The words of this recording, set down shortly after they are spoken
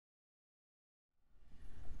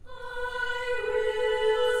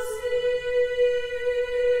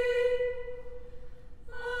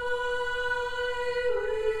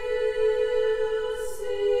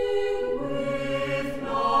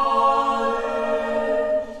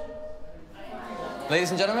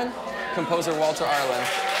Ladies and gentlemen, composer Walter Arlen.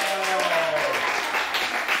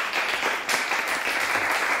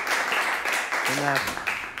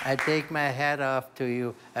 I take my hat off to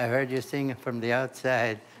you. I heard you sing from the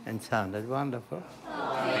outside and sounded wonderful.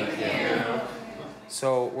 Thank you.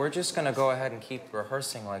 So we're just going to go ahead and keep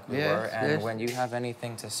rehearsing like we were, and when you have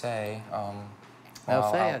anything to say,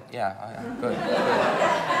 I'll say it. Yeah, good.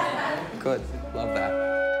 Good. Love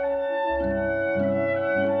that.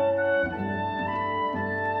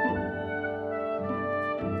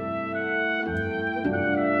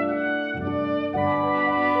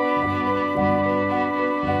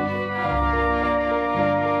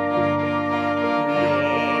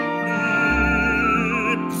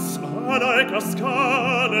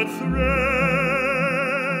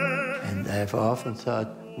 And I've often thought,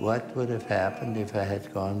 what would have happened if I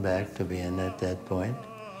had gone back to Vienna at that point?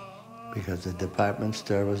 Because the department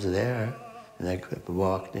store was there, and I could have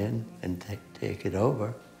walked in and take it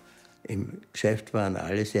over. Im Geschäft waren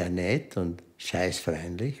alle sehr nett und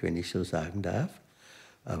scheißfreundlich, wenn ich so sagen darf.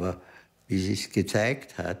 Aber wie sich's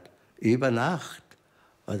gezeigt hat, über Nacht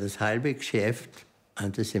war das halbe Geschäft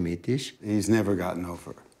antisemitisch. He's never gotten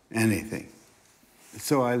over anything.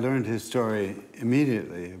 So I learned his story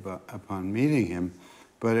immediately upon meeting him,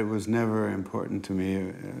 but it was never important to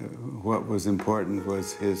me. What was important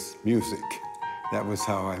was his music. That was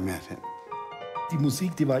how I met him. Die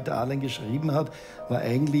Musik, die Walter Arlen geschrieben hat, war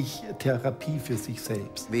eigentlich Therapie für sich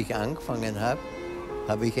selbst. Wie ich angefangen habe,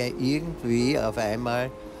 habe ich irgendwie auf einmal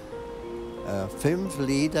 5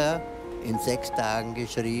 Lieder in 6 Tagen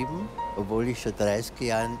geschrieben, obwohl ich schon 30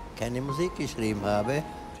 Jahre keine Musik geschrieben habe.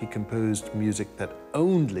 He composed music that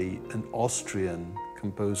only an Austrian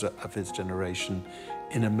composer of his generation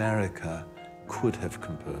in America could have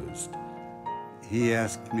composed. He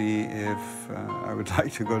asked me if I would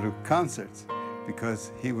like to go to concerts,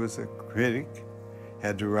 because he was a critic,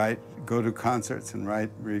 had to go to concerts and write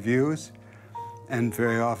reviews, and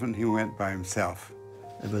very often he went by himself.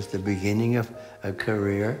 It was the beginning of a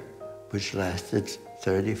career which lasted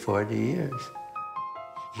 30, 40 years.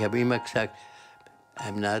 Ich habe immer gesagt,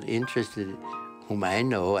 I'm not interested whom I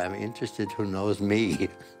know, I'm interested who knows me.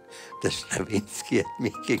 Der Stravinsky hat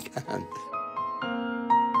mich gekannt.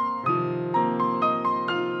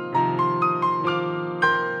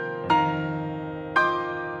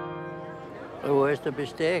 Wo ist der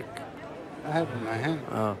Besteck? I have it in my hand.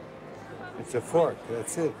 Oh. It's a fork,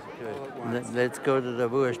 that's it. Let's go to the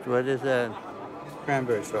Wurst. What is that?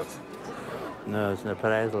 Cranberry sauce. No, it's a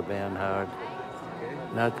Preiselbeeren, Howard.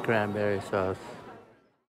 Not cranberry sauce.